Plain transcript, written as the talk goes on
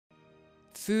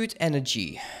Food,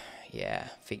 energy. Yeah,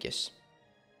 figures.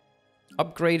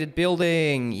 Upgraded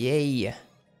building. Yay.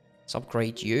 Let's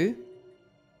upgrade you.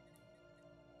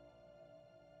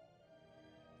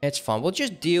 It's fun. We'll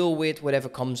just deal with whatever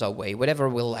comes our way. Whatever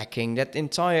we're lacking. That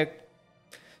entire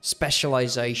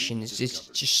specialization is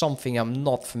just something I'm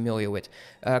not familiar with.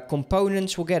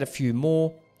 Components, we'll get a few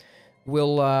more.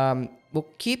 We'll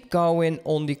keep going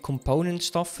on the component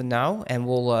stuff for now. And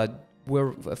we'll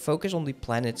focus on the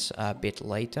planets a bit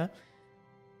later.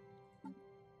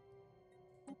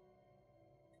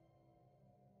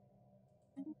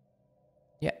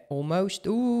 Yeah, almost.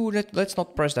 Ooh, let's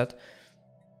not press that.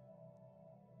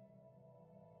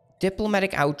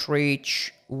 Diplomatic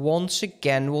outreach. Once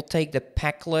again, we'll take the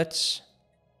Packlets.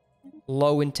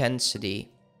 Low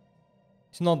intensity.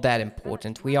 It's not that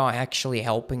important. We are actually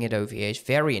helping it over here. It's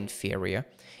very inferior.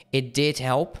 It did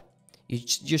help. You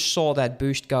just saw that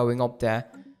boost going up there.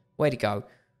 Way to go.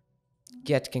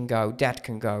 That can go. That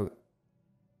can go.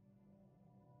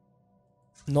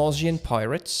 Nausean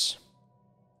pirates.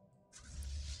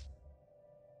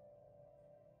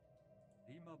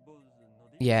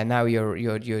 Yeah, now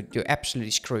you're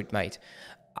absolutely screwed, mate.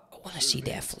 I want to see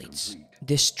their fleets.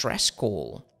 Distress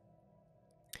call.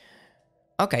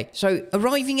 Okay, so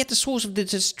arriving at the source of the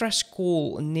distress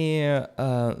call near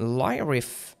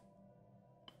Lyrif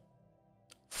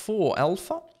 4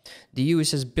 Alpha, the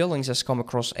USS Billings has come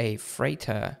across a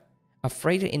freighter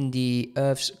in the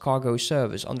Earth's cargo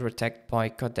service under attack by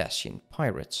Cardassian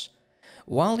pirates.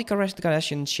 While the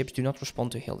Cardassian ships do not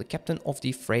respond to hail, the captain of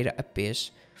the freighter appears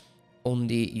on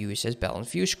the USS Balance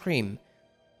view screen.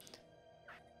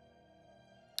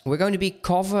 We're going to be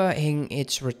covering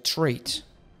its retreat.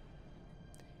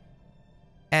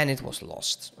 And it was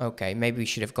lost. Okay, maybe we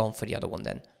should have gone for the other one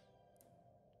then.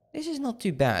 This is not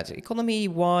too bad.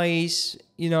 Economy-wise,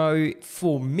 you know,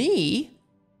 for me,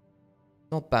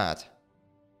 not bad.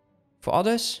 For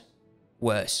others,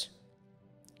 worse.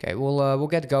 Okay, we'll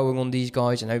get going on these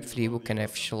guys and hopefully we can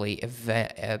actually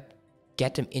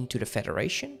get them into the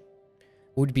Federation.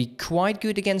 Would be quite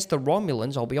good against the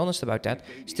Romulans, I'll be honest about that.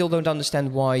 Still don't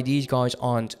understand why these guys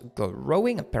aren't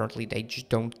growing. Apparently they just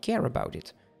don't care about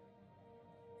it.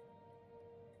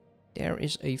 There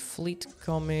is a fleet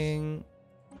coming.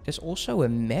 There's also a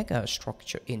mega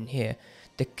structure in here.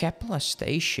 The Kepler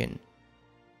station.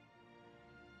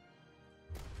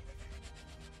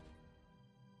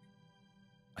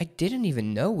 I didn't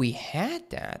even know we had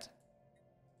that.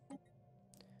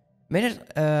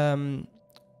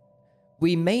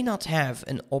 We may not have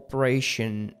an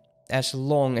operation as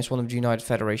long as one of the United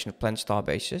Federation of Planet Star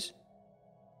bases.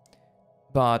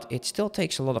 But it still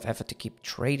takes a lot of effort to keep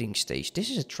trading stations.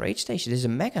 This is a trade station. This is a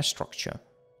mega structure.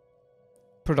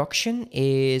 Production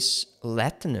is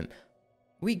Latinum.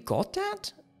 We got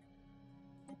that?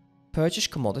 Purchase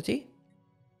commodity?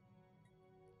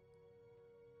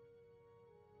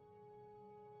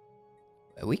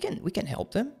 We can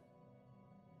help them.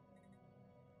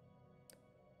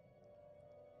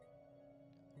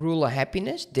 Ruler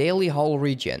happiness, daily hull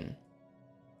regen.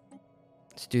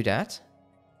 Let's do that.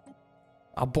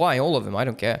 I'll buy all of them, I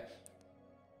don't care.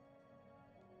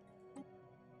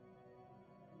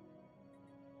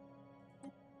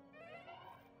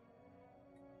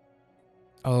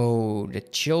 Oh, the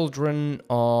children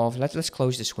of... Let's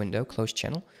close this window, close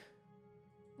channel.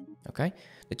 Okay.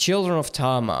 The children of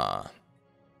Tama.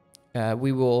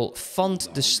 We will fund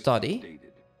the study.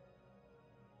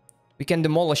 We can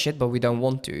demolish it, but we don't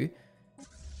want to.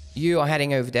 You are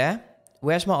heading over there.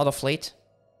 Where's my other fleet?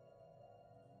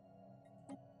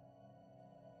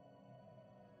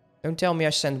 Don't tell me I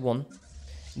sent one.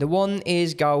 The one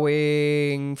is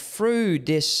going through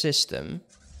this system.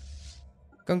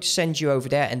 Going to send you over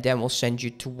there, and then we'll send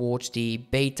you towards the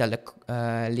Beta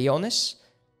Leonis.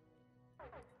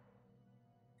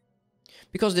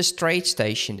 Because this trade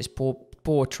station, this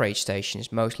poor trade station,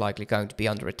 is most likely going to be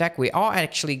under attack. We are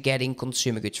actually getting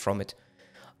consumer goods from it.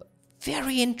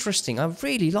 Very interesting. I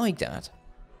really like that.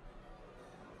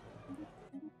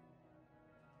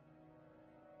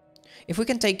 If we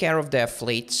can take care of their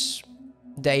fleets,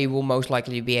 they will most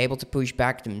likely be able to push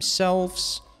back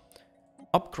themselves.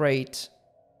 Upgrade.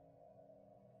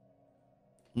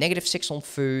 -6 on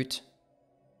food.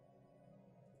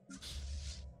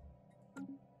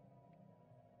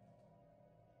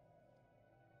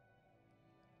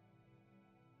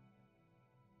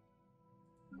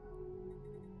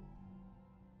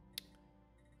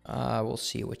 We'll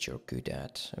see what you're good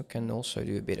at. I can also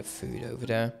do a bit of food over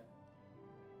there.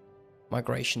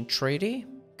 Migration treaty.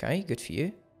 Okay, good for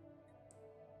you.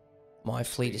 My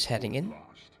fleet is heading in.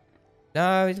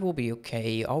 No, it will be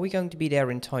okay. Are we going to be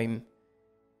there in time?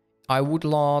 I would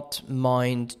not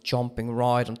mind jumping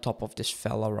right on top of this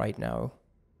fella right now.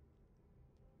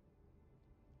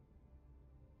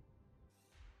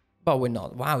 But we're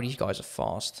not. Wow, these guys are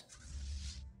fast.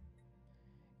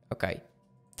 Okay.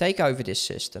 Take over this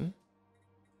system.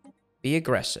 Be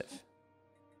aggressive.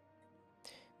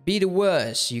 Be the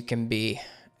worst you can be.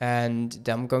 And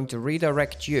then I'm going to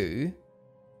redirect you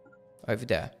over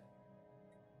there.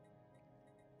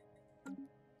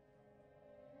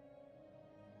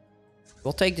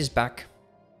 We'll take this back.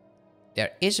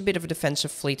 There is a bit of a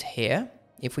defensive fleet here.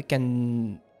 If we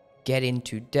can get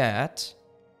into that.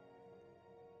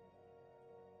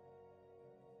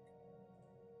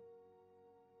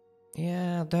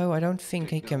 Yeah, though I don't think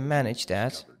he can manage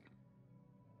that.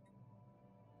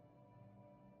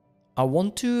 I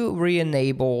want to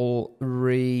re-enable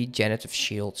regenerative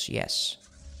shields, yes.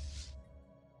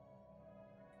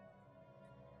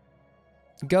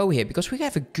 Go here, because we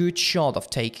have a good shot of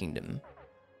taking them.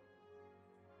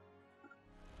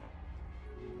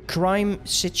 Crime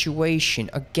situation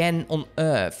again on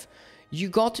Earth. You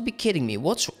got to be kidding me.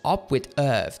 What's up with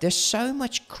Earth? There's so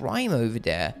much crime over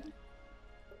there.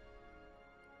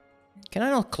 Can I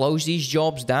not close these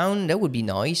jobs down? That would be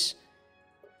nice.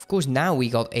 Of course, now we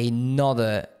got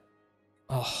another...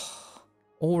 Oh,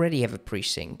 already have a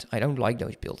precinct. I don't like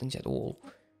those buildings at all.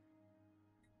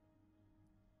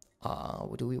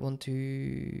 Do we want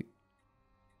to...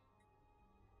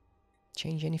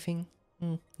 change anything?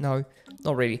 No,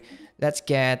 not really. Let's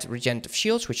get regenerative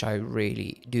shields, which I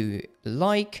really do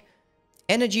like.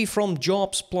 Energy from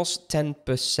jobs plus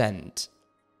 10%.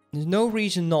 There's no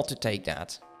reason not to take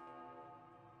that.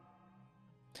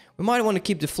 We might want to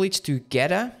keep the fleets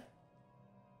together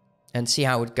and see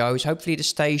how it goes. Hopefully the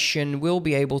station will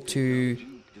be able to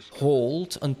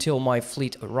hold until my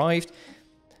fleet arrived.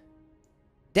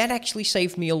 That actually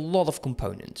saved me a lot of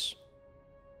components.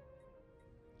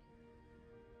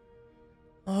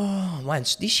 Oh man,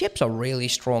 these ships are really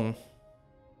strong.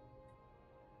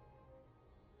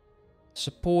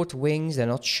 Support wings, they're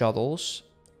not shuttles.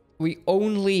 We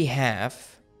only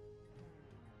have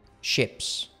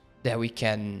ships that we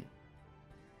can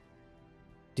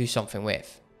do something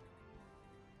with.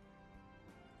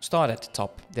 Start at the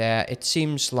top there. It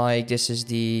seems like this is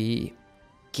the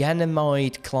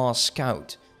Ganymede class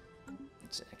scout.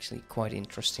 It's actually quite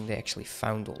interesting. They actually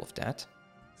found all of that.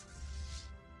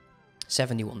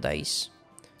 71 days.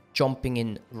 Jumping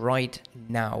in right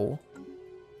now.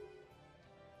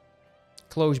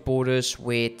 Close borders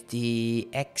with the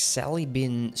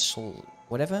Excelibin Sol...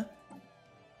 whatever.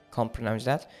 Can't pronounce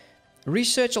that.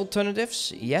 Research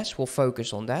alternatives. Yes, we'll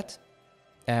focus on that.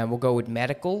 And we'll go with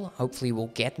medical. Hopefully we'll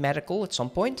get medical at some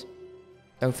point.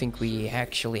 Don't think we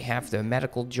actually have the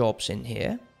medical jobs in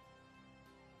here.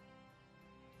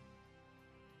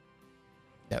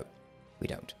 No, we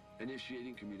don't.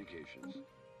 Initiating communications.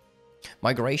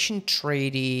 Migration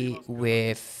treaty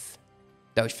with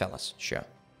those fellas, sure.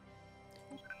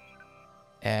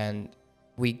 And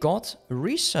we got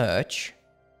research.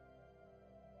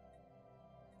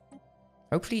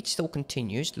 Hopefully it still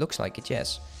continues. Looks like it,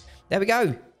 yes. There we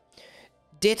go.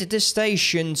 Did the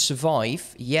station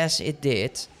survive? Yes, it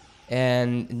did.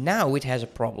 And now it has a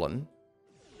problem.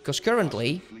 Because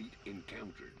currently,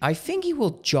 I think he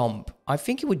will jump. I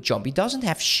think he would jump. He doesn't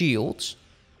have shields.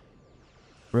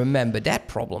 Remember that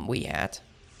problem we had.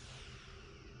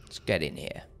 Let's get in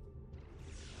here.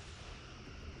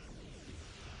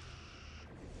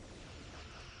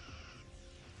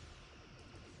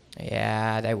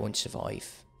 Yeah, they won't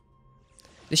survive.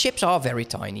 The ships are very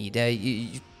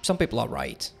tiny. Some people are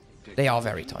right. They are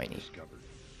very tiny.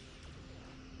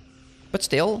 But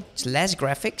still, it's less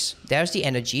graphics. There's the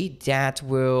energy. That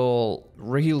will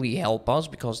really help us,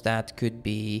 because that could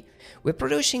be... We're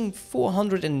producing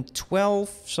 412,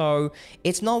 so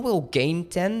it's not we'll gain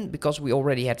 10, because we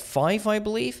already had 5, I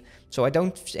believe. So I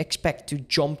don't expect to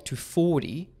jump to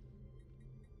 40.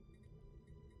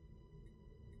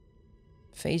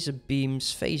 Phaser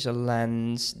beams, phaser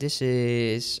lens. This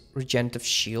is regenerative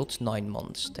shields, 9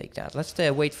 months. Take that. Let's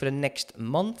wait for the next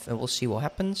month and we'll see what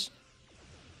happens.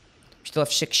 We still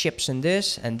have 6 ships in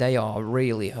this and they are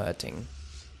really hurting.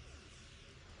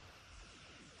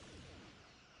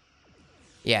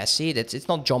 Yeah, see, it's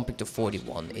not jumping to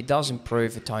 41. It does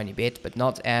improve a tiny bit, but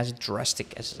not as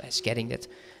drastic as getting that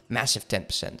massive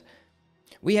 10%.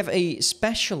 We have a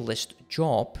specialist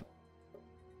job.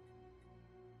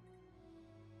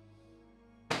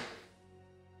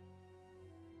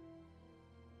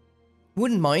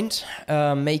 Wouldn't mind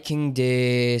making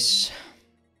this...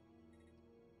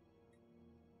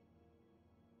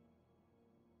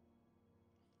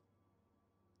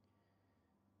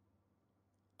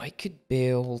 I could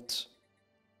build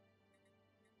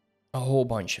a whole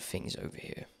bunch of things over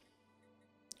here.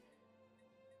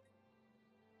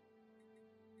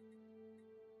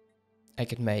 I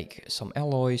could make some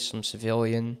alloys, some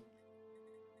civilian,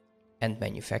 and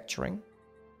manufacturing,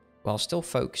 while still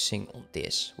focusing on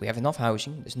this. We have enough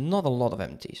housing. There's not a lot of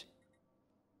empties.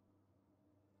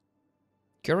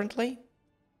 Currently,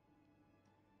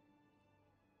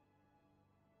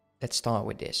 let's start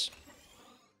with this.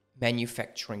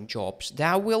 Manufacturing jobs.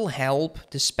 That will help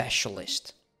the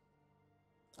specialist.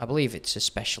 I believe it's a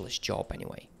specialist job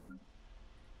anyway.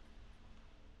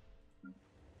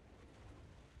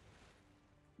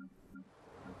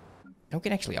 I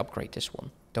can actually upgrade this one.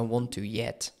 Don't want to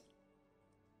yet.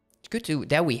 It's good to...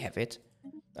 There we have it.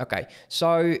 Okay,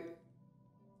 so...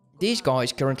 These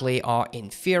guys currently are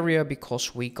inferior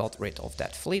because we got rid of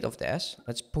that fleet of theirs.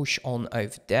 Let's push on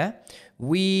over there.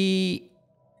 We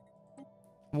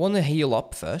want to heal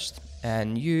up first.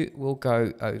 And you will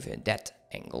go over that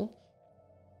angle.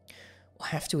 We'll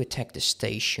have to attack the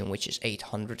station, which is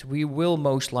 800. We will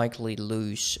most likely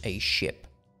lose a ship.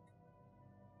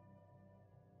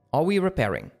 Are we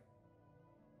repairing?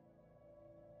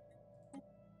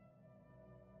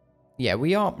 Yeah,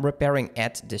 we are repairing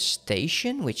at the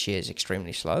station, which is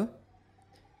extremely slow.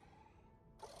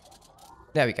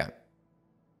 There we go.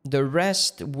 The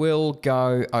rest will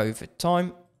go over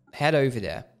time. Head over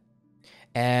there.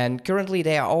 And currently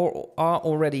they are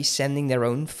already sending their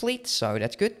own fleet, so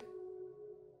that's good.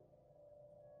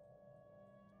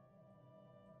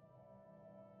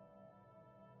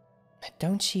 I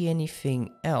don't see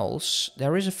anything else.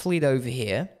 There is a fleet over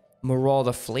here.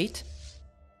 Marauder fleet.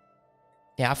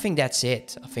 Yeah, I think that's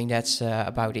it. I think that's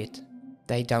about it.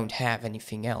 They don't have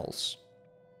anything else.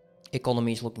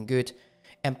 Economy is looking good.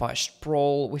 Empire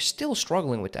Sprawl. We're still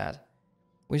struggling with that.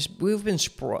 We've been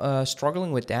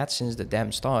struggling with that since the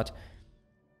damn start.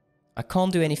 I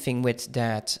can't do anything with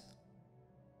that.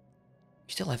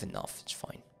 We still have enough. It's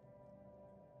fine.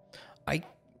 I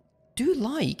do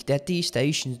like that these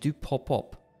stations do pop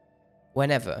up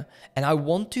whenever, and I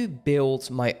want to build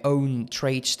my own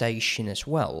trade station as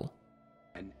well.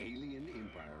 An alien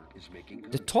empire is making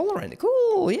The Tolerant,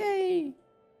 cool, yay!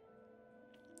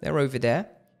 They're over there.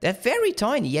 They're very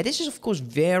tiny. Yeah, this is of course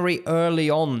very early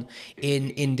on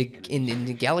in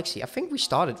the galaxy. I think we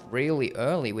started really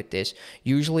early with this.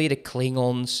 Usually the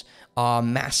Klingons are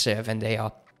massive and they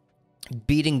are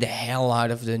beating the hell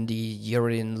out of the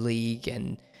Urian League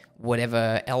and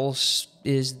whatever else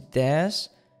is theirs.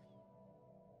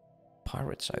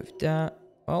 Pirates over there.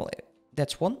 Well,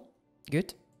 that's one.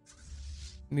 Good.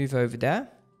 Move over there.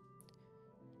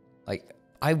 Like,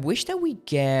 I wish that we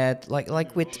get...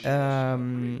 Like with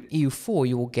EU4,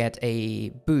 you will get a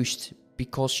boost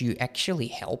because you actually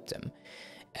help them.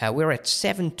 We're at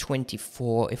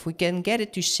 724. If we can get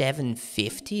it to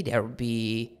 750, that would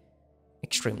be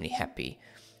extremely happy.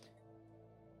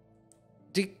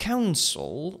 The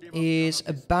council is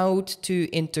about to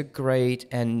integrate,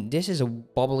 and this is a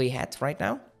bubbly hat right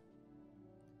now.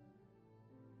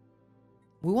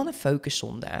 We want to focus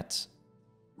on that.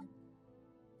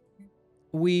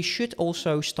 We should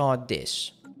also start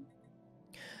this.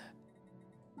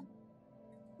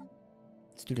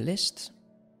 Let's do the list.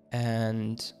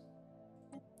 And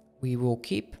we will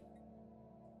keep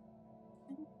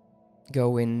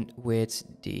going with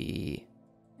the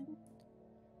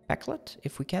backlit,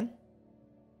 if we can.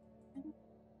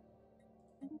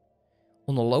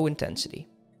 On a low intensity.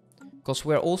 Because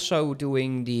we're also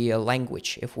doing the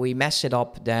language. If we mess it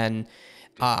up, then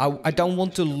I don't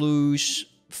want to lose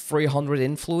 300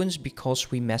 influence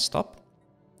because we messed up.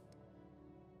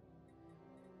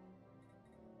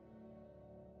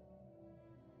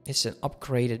 It's an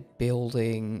upgraded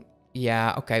building.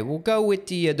 Yeah, okay, we'll go with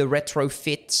the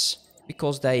retrofits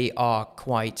because they are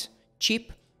quite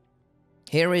cheap.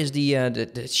 Here is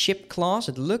the ship class.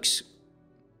 It looks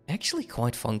actually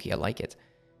quite funky. I like it.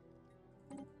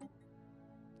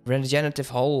 Regenerative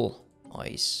hull.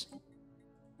 Nice.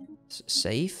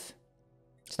 Save.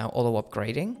 It's now auto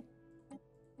upgrading.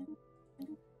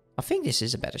 I think this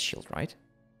is a better shield, right?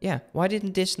 Yeah. Why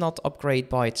didn't this not upgrade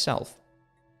by itself?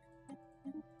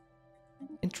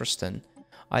 Interesting.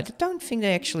 I don't think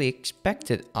they actually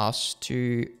expected us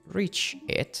to reach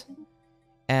it.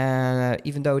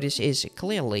 Even though this is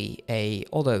clearly a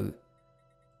auto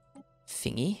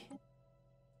thingy.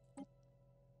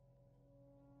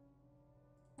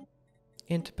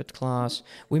 Interpret class.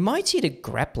 We might see the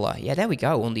grappler. Yeah, there we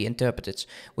go on the interpreters,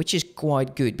 which is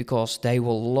quite good because they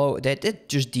will they're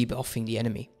just debuffing the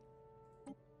enemy.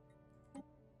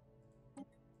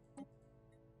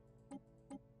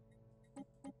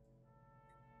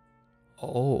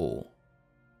 Oh.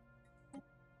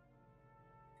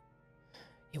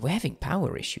 Yeah, we're having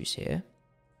power issues here.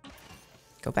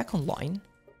 Go back online.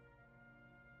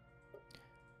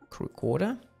 Crew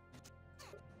quarter.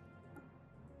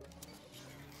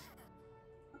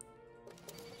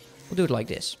 We'll do it like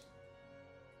this.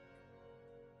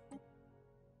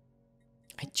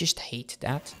 I just hate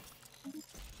that.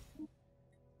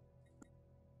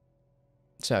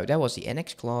 So that was the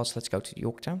NX class. Let's go to the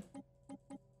Yorktown.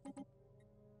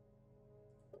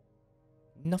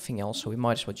 Nothing else, so we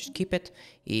might as well just keep it.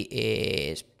 He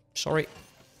is... Sorry.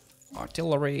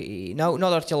 Artillery. No,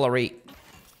 not artillery.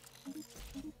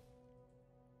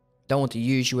 Don't want to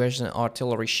use you as an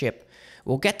artillery ship.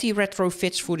 We'll get the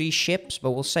retrofits for these ships,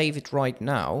 but we'll save it right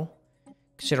now.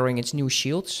 Considering it's new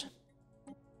shields.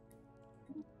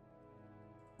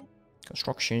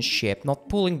 Construction ship. Not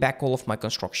pulling back all of my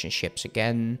construction ships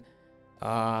again.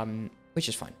 Which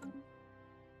is fine.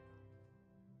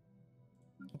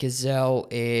 Gazelle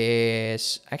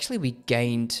is... Actually, we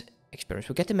gained experience.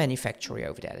 We'll get the manufactory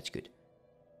over there. That's good.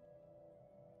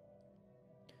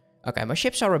 Okay, my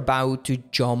ships are about to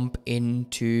jump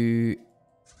into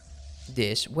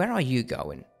this. Where are you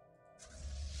going?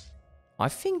 I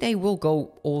think they will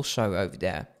go also over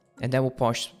there. And then we'll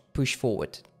push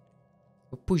forward.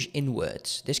 We'll push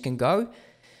inwards. This can go.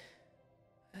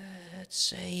 Let's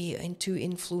say into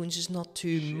influence is not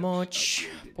too much.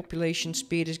 Population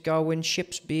speed is going.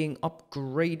 Ships being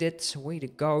upgraded. Way to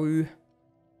go.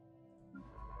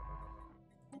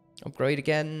 Upgrade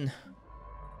again.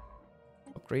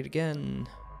 Upgrade again.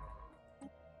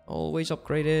 Always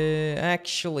upgrade it.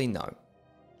 Actually, no.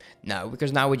 No,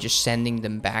 because now we're just sending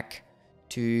them back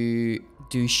to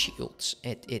do shields.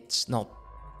 It's not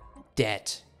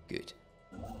that good.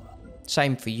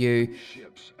 Same for you.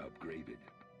 Ships upgraded.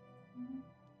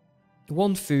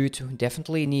 One food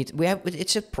definitely need. We have.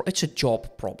 It's a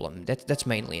job problem. That's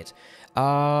mainly it.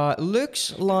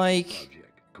 Looks like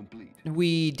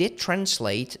we did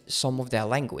translate some of their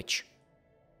language.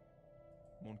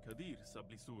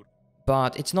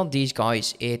 But it's not these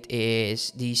guys, it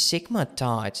is the Sigma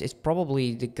Tides. It's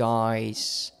probably the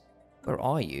guys... Where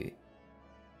are you?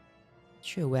 Not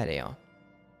sure where they are.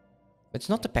 It's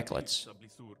not the Pecklets.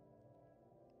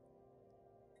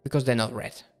 Because they're not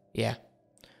red. Yeah.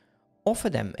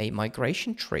 Offer them a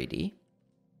migration treaty.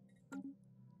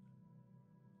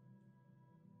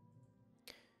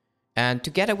 And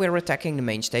together we're attacking the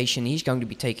main station. He's going to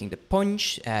be taking the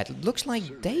punch. It looks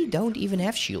like they don't even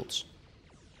have shields.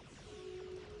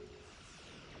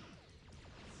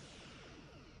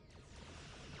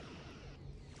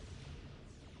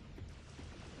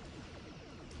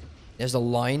 There's a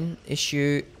line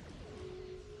issue.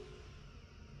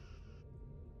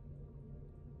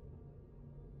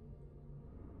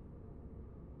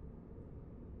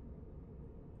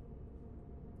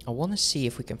 I want to see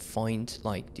if we can find,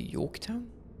 like, the Yorktown.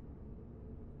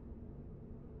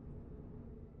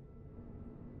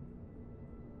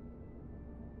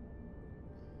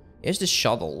 Here's the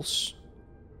shuttles.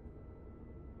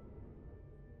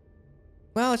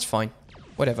 Well, it's fine.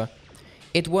 Whatever.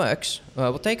 It works.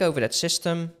 We'll take over that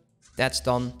system. That's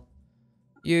done.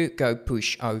 You go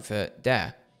push over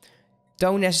there.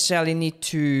 Don't necessarily need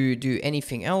to do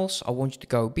anything else. I want you to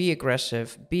go be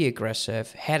aggressive,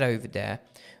 head over there.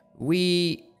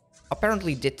 We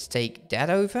apparently did take that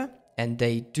over, and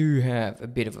they do have a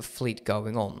bit of a fleet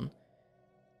going on.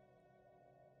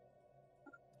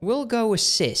 We'll go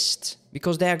assist,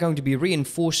 because they're going to be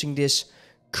reinforcing this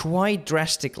quite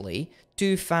drastically.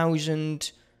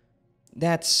 2,000...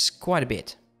 That's quite a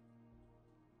bit.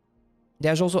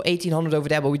 There's also 1,800 over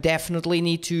there, but we definitely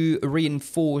need to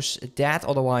reinforce that.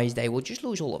 Otherwise, they will just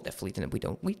lose all of their fleet, and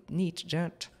we need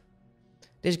that.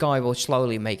 This guy will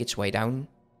slowly make its way down.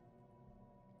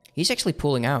 He's actually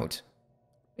pulling out.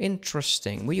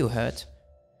 Interesting. Were you hurt?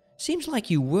 Seems like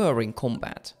you were in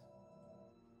combat.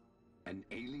 An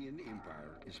alien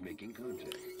empire is making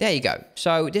contact. There you go.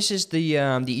 So this is the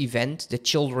event, the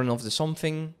Children of the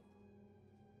Something.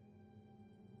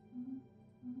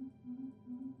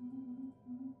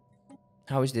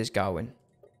 How is this going?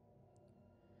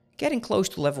 Getting close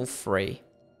to level 3.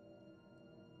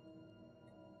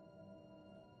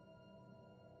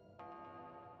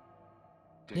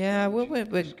 Yeah,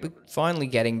 we're finally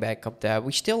getting back up there.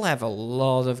 We still have a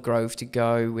lot of growth to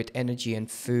go with energy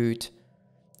and food.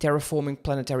 Terraforming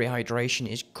planetary hydration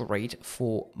is great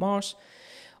for Mars.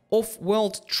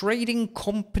 Off-world trading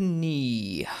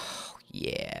company.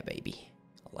 Yeah, baby.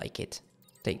 I like it.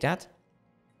 Take that.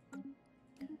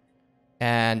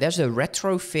 And there's a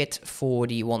retrofit for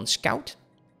the one scout.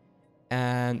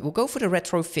 And we'll go for the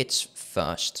retrofits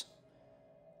first.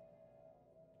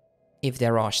 if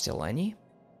there are still any.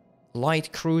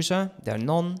 Light cruiser, there are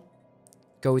none.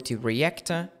 Go to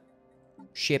reactor,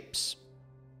 ships.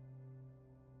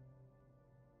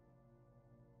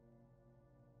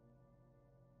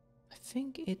 I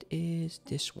think it is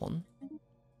this one.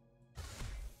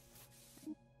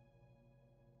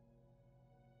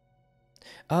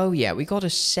 Oh yeah, we got a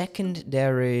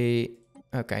secondary...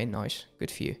 Okay, nice.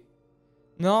 Good for you.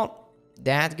 Not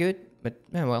that good, but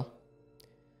well.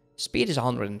 Speed is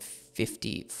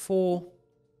 154.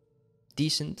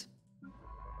 Decent.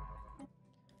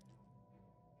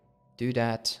 Do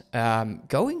that.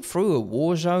 Going through a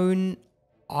war zone,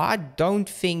 I don't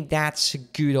think that's a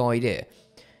good idea.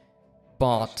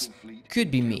 But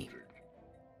could be me.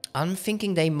 I'm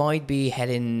thinking they might be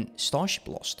heading Starship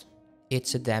Lost.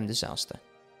 It's a damn disaster.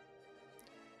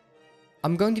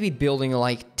 I'm going to be building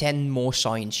like 10 more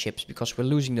science ships because we're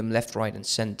losing them left, right and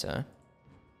center.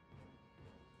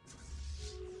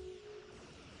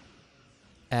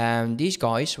 And these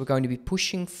guys we're going to be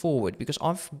pushing forward because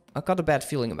I've got a bad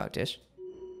feeling about this.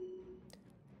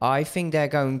 I think they're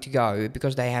going to go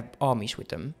because they have armies with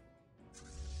them.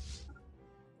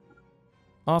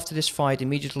 After this fight,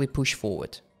 immediately push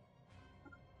forward.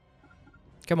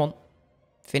 Come on.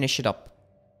 Finish it up.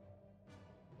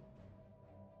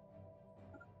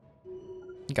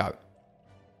 Go.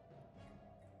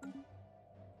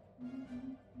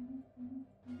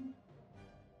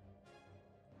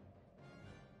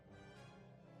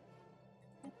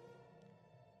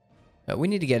 We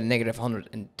need to get a negative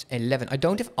 111. I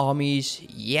don't have armies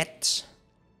yet.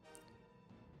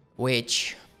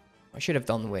 Which I should have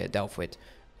done with Delph with.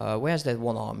 Where's that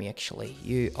one army actually?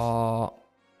 You are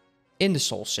in the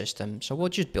Sol system. So we'll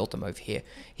just build them over here.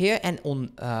 Here and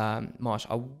on Mars.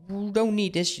 I don't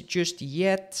need this just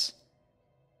yet.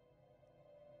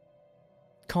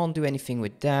 Can't do anything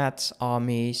with that.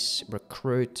 Armies,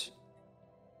 recruit.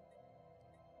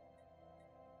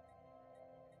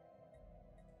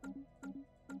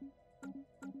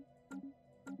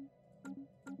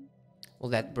 Well,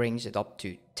 that brings it up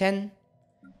to 10.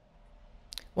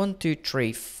 1, 2,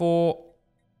 3, 4,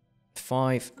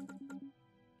 5.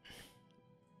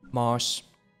 Mars.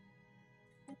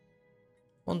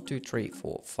 1, 2, 3,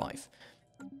 4, 5.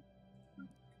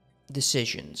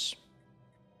 Decisions.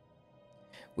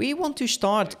 We want to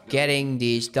start getting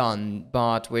these done,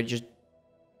 but we're just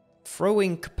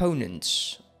throwing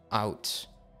components out.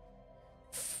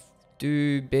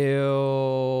 Do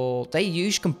build... They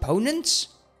use components?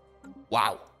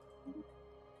 Wow.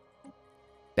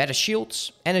 Better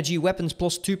shields. Energy weapons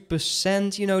plus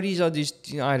 2%. You know, these are these...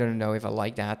 I don't know if I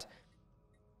like that.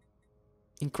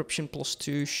 Encryption plus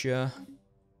 2, sure.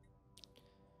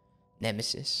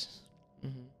 Nemesis.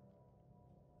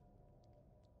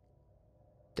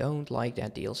 Don't like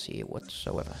that DLC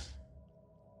whatsoever.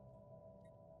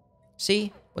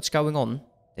 See what's going on?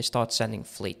 They start sending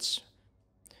fleets.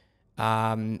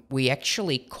 We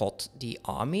actually caught the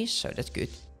armies, so that's good.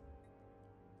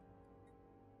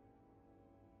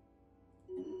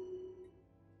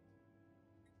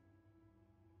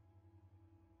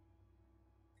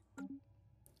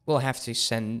 We'll have to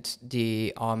send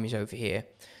the armies over here.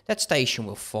 That station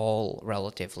will fall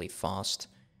relatively fast.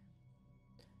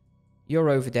 You're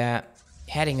over there,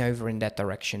 heading over in that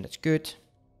direction. That's good.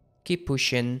 Keep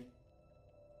pushing.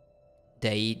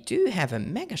 They do have a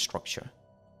mega structure.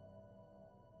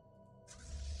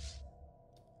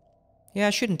 Yeah,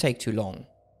 it shouldn't take too long.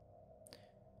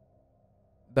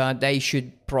 But they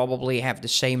should probably have the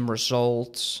same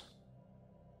results.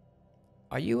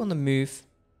 Are you on the move?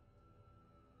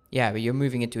 Yeah, but you're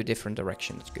moving into a different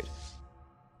direction. That's good.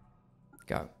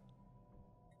 Go.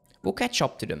 We'll catch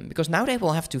up to them, because now they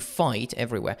will have to fight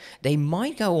everywhere. They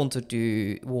might go on to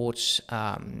do towards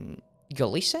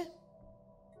Galicia.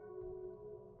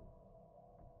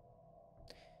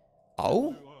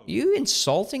 Oh, you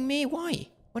insulting me? Why?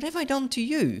 What have I done to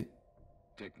you?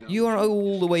 You are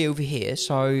all the way over here,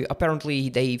 so apparently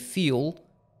they feel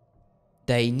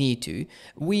they need to.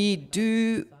 We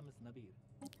do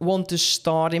want to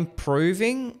start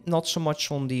improving, not so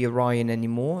much on the Orion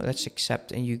anymore. Let's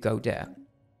accept and you go there.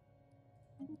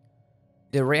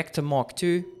 The Reactor Mark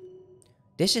II.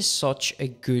 This is such a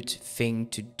good thing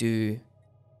to do.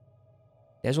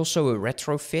 There's also a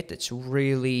retrofit that's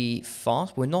really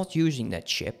fast. We're not using that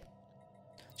ship.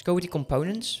 Let's go with the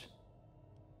components.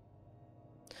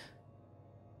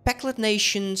 Packlet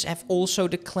nations have also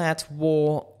declared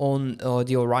war on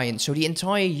the Orion. So the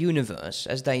entire universe,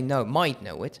 as they might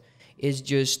know it, is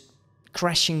just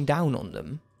crashing down on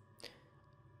them.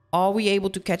 Are we able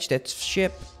to catch that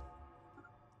ship?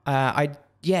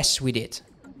 Yes, we did.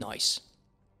 Nice.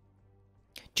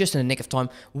 Just in the nick of time.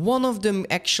 One of them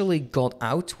actually got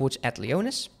out towards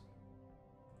Atleonis.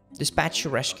 Dispatch a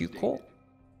rescue call.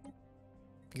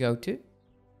 Go to.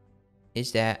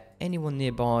 Is there anyone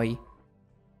nearby?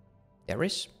 There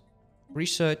is.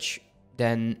 Research,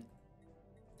 then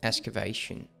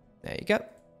excavation. There you go.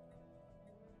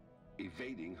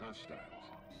 Evading hostiles.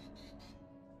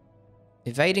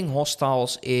 Evading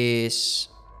hostiles is...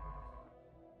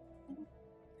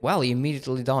 Well, he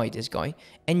immediately died, this guy.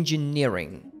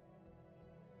 Engineering.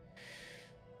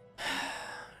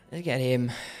 Let's get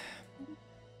him.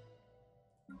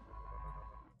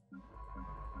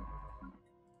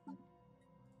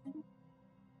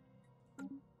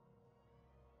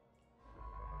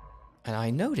 And I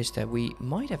noticed that we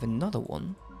might have another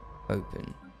one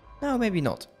open. No, maybe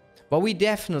not. But we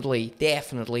definitely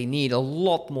need a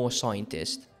lot more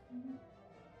scientists.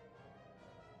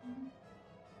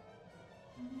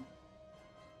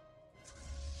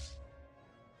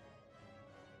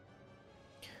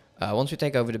 Once we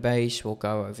take over the base, we'll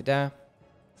go over there.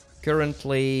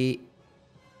 Currently,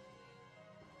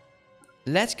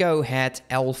 let's go head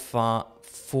Alpha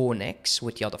 4 next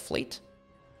with the other fleet.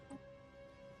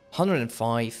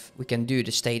 105, we can do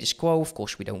the status quo. Of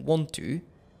course, we don't want to.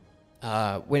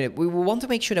 We want to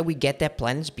make sure that we get their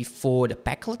planets before the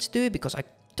Packlets do it, because I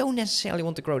don't necessarily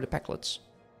want to grow the Packlets.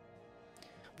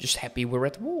 I'm just happy we're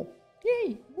at war.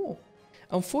 Yay, war.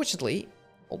 Unfortunately,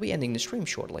 I'll be ending the stream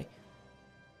shortly.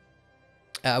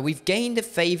 We've gained a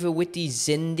favor with the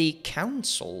Zindi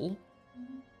Council.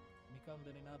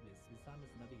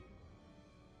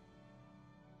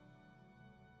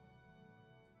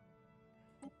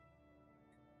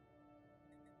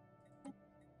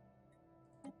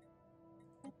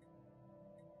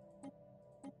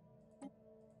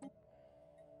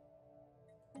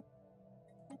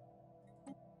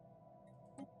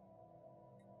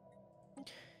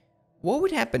 What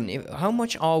would happen if... How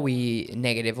much are we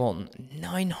negative on?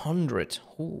 900.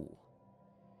 Ooh.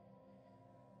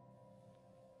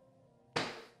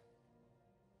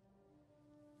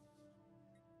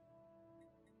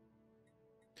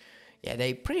 Yeah,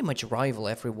 they pretty much rival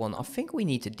everyone. I think we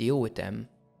need to deal with them.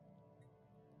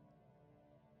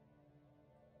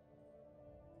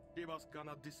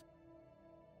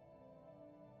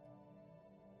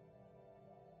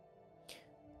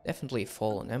 Definitely a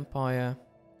fallen empire.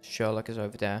 Sherlock is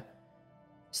over there.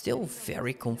 Still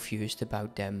very confused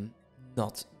about them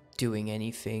not doing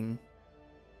anything.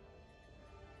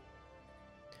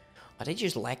 Are they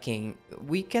just lacking?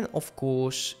 We can, of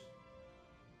course,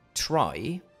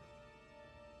 try.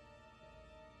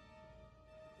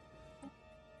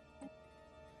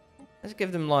 Let's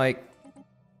give them like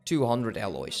 200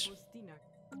 alloys.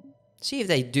 See if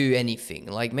they do anything.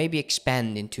 Like maybe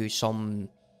expand into some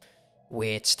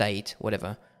weird state,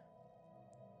 whatever.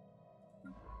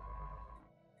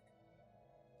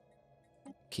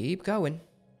 Keep going.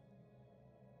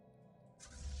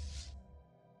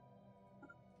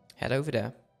 Head over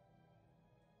there.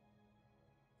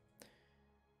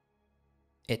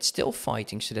 It's still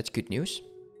fighting, so that's good news.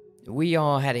 We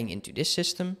are heading into this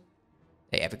system.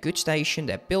 They have a good station.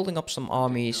 They're building up some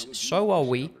armies. So are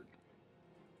we.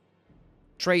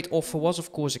 Trade offer was,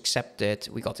 of course, accepted.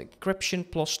 We got encryption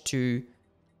 +2.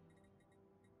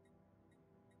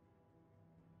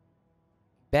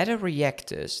 Better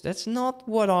reactors. That's not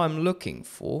what I'm looking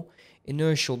for.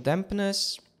 Inertial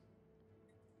dampeners.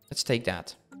 Let's take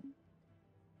that.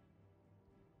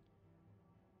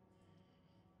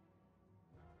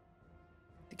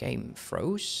 The game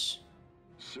froze.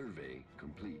 Survey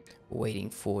complete. Waiting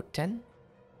for 10.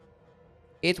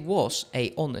 It was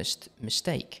a honest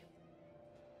mistake.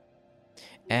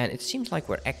 And it seems like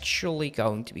we're actually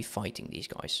going to be fighting these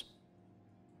guys.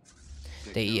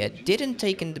 They didn't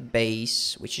take in the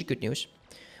base, which is good news.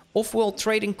 Off-world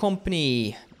trading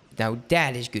company. Now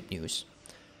that is good news.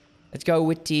 Let's go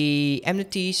with the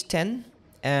amenities 10.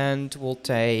 And we'll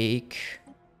take...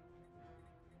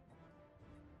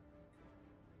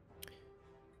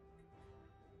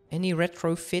 Any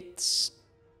retrofits?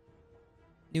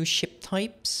 New ship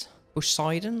types?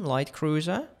 Poseidon, light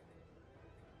cruiser.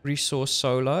 Resource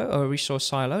solo, or resource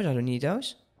silos, I don't need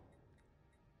those.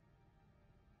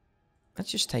 Let's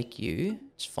just take you.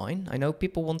 It's fine. I know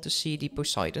people want to see the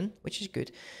Poseidon, which is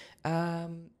good.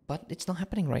 But it's not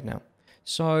happening right now.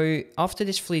 So after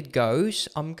this fleet goes,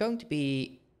 I'm going to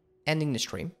be ending the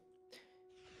stream.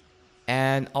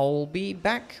 And I'll be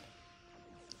back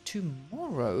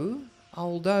tomorrow,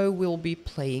 although we'll be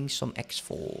playing some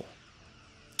X4.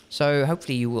 So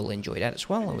hopefully you will enjoy that as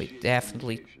well. And we're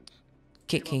definitely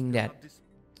kicking that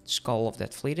skull of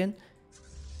that fleet in.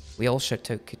 We also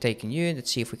taken you.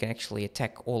 Let's see if we can actually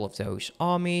attack all of those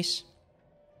armies.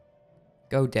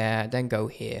 Go there, then go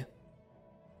here.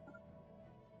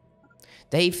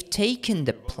 They've taken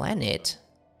the planet.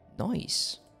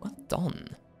 Nice. Well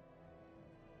done.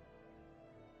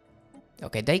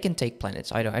 Okay, they can take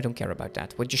planets. I don't care about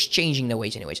that. We're just changing the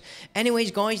ways anyways. Anyways,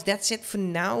 guys, that's it for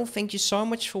now. Thank you so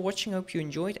much for watching. I hope you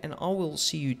enjoyed. And I will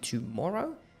see you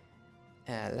tomorrow.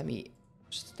 Let me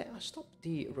stop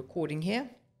the recording here.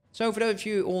 So for those of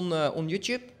you on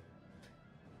YouTube,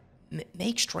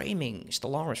 make streaming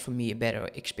Stellaris for me a better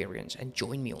experience. And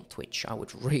join me on Twitch. I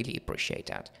would really appreciate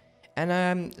that.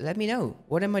 And let me know.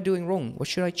 What am I doing wrong? What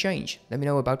should I change? Let me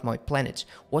know about my planets.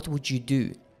 What would you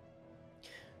do?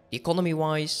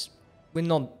 Economy-wise, we're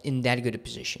not in that good a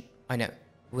position. I know.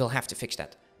 We'll have to fix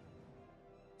that.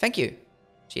 Thank you.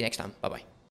 See you next time. Bye-bye.